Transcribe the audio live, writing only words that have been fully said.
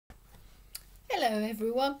Hello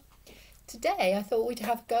everyone. Today I thought we'd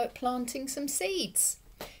have a go at planting some seeds.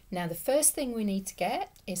 Now the first thing we need to get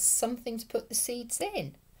is something to put the seeds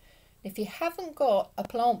in. If you haven't got a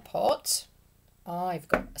plant pot, I've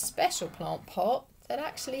got a special plant pot that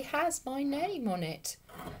actually has my name on it.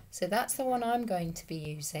 So that's the one I'm going to be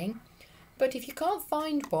using. But if you can't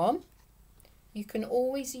find one, you can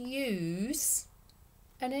always use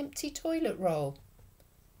an empty toilet roll.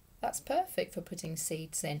 That's perfect for putting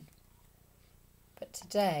seeds in. But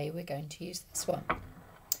today we're going to use this one.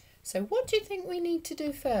 So what do you think we need to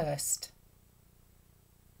do first?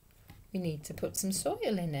 We need to put some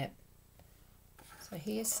soil in it. So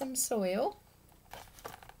here's some soil.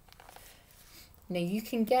 Now you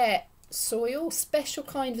can get soil, special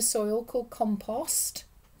kind of soil called compost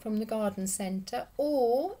from the garden centre,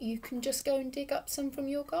 or you can just go and dig up some from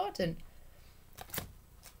your garden.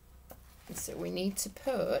 And so we need to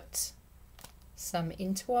put some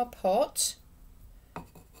into our pot.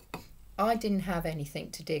 I didn't have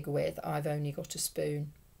anything to dig with, I've only got a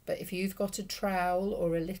spoon. But if you've got a trowel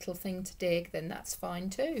or a little thing to dig, then that's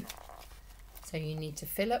fine too. So you need to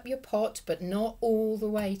fill up your pot, but not all the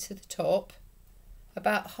way to the top.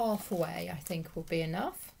 About halfway, I think, will be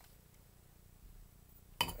enough.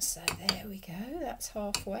 So there we go, that's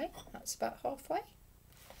halfway. That's about halfway.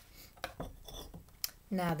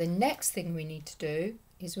 Now the next thing we need to do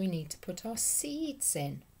is we need to put our seeds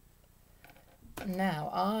in. Now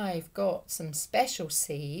I've got some special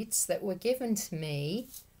seeds that were given to me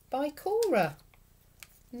by Cora,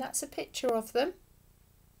 and that's a picture of them.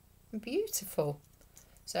 Beautiful.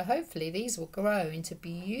 So hopefully these will grow into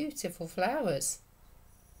beautiful flowers.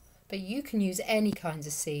 But you can use any kinds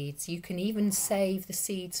of seeds. You can even save the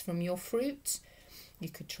seeds from your fruit. You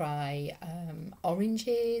could try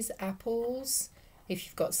oranges, apples. If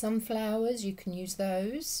you've got sunflowers, you can use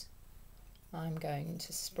those. I'm going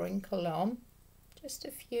to sprinkle on just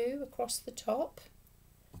a few across the top.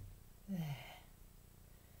 There.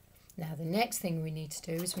 Now the next thing we need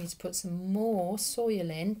to do is we need to put some more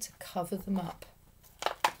soil in to cover them up.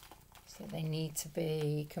 So they need to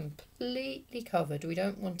be completely covered. We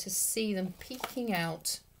don't want to see them peeking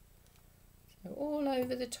out. So all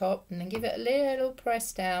over the top, and then give it a little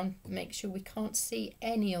press down. Make sure we can't see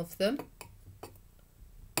any of them.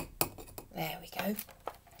 There we go.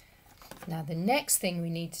 Now the next thing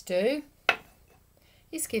we need to do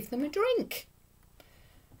is give them a drink.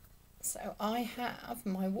 So I have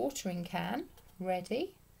my watering can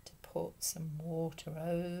ready to put some water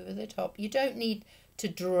over the top. You don't need to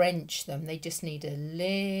drench them, they just need a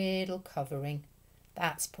little covering.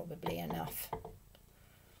 That's probably enough.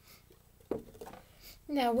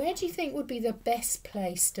 Now where do you think would be the best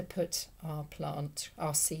place to put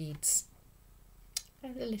our seeds?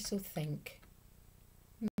 Have a little think.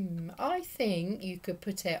 I think you could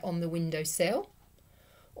put it on the windowsill,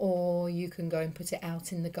 or you can go and put it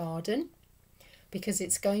out in the garden, because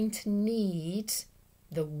it's going to need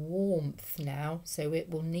the warmth now, so it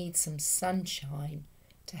will need some sunshine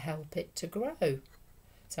to help it to grow.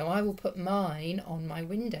 So I will put mine on my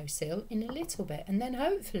windowsill in a little bit, and then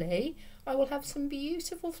hopefully I will have some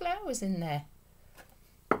beautiful flowers in there.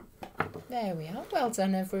 There we are. Well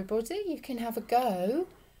done everybody. You can have a go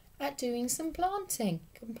at doing some planting.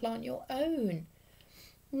 You can plant your own.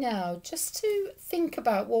 Now, just to think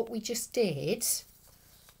about what we just did,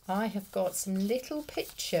 I have got some little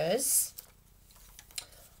pictures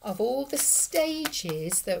of all the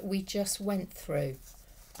stages that we just went through.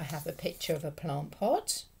 I have a picture of a plant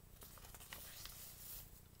pot.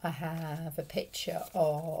 I have a picture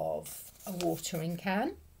of a watering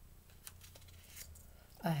can.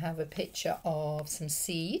 I have a picture of some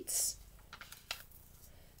seeds.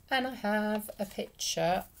 And I have a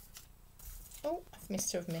picture, oh, I've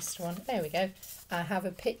missed one. There we go. I have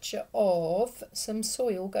a picture of some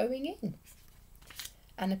soil going in.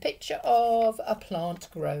 And a picture of a plant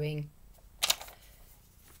growing.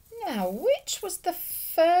 Now, which was the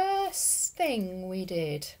first thing we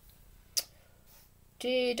did?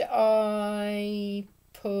 Did I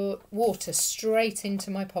put water straight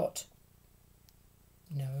into my pot?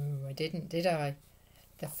 No, I didn't, did I?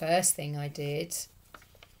 The first thing I did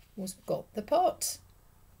was got the pot.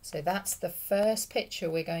 So that's the first picture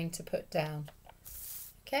we're going to put down.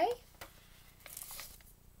 Okay?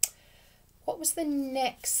 What was the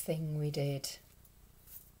next thing we did?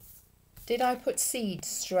 Did I put seeds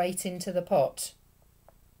straight into the pot?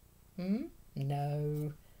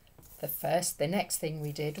 No. The next thing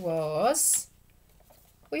we did was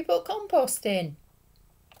we put compost in.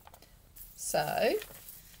 So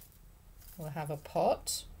we'll have a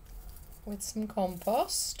pot with some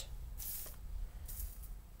compost.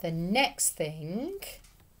 The next thing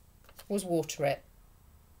was water it.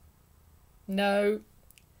 No,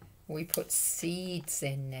 we put seeds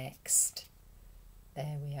in next.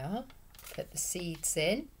 There we are. Put the seeds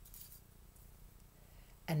in.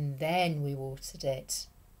 And then we watered it.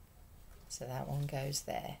 So that one goes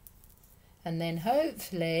there. And then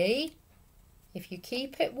hopefully, if you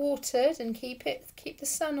keep it watered and keep the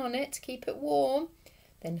sun on it to keep it warm,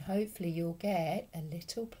 then hopefully you'll get a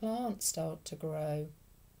little plant start to grow.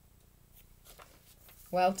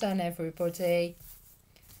 Well done, everybody.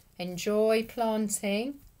 Enjoy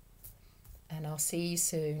planting, and I'll see you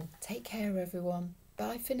soon. Take care, everyone.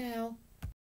 Bye for now.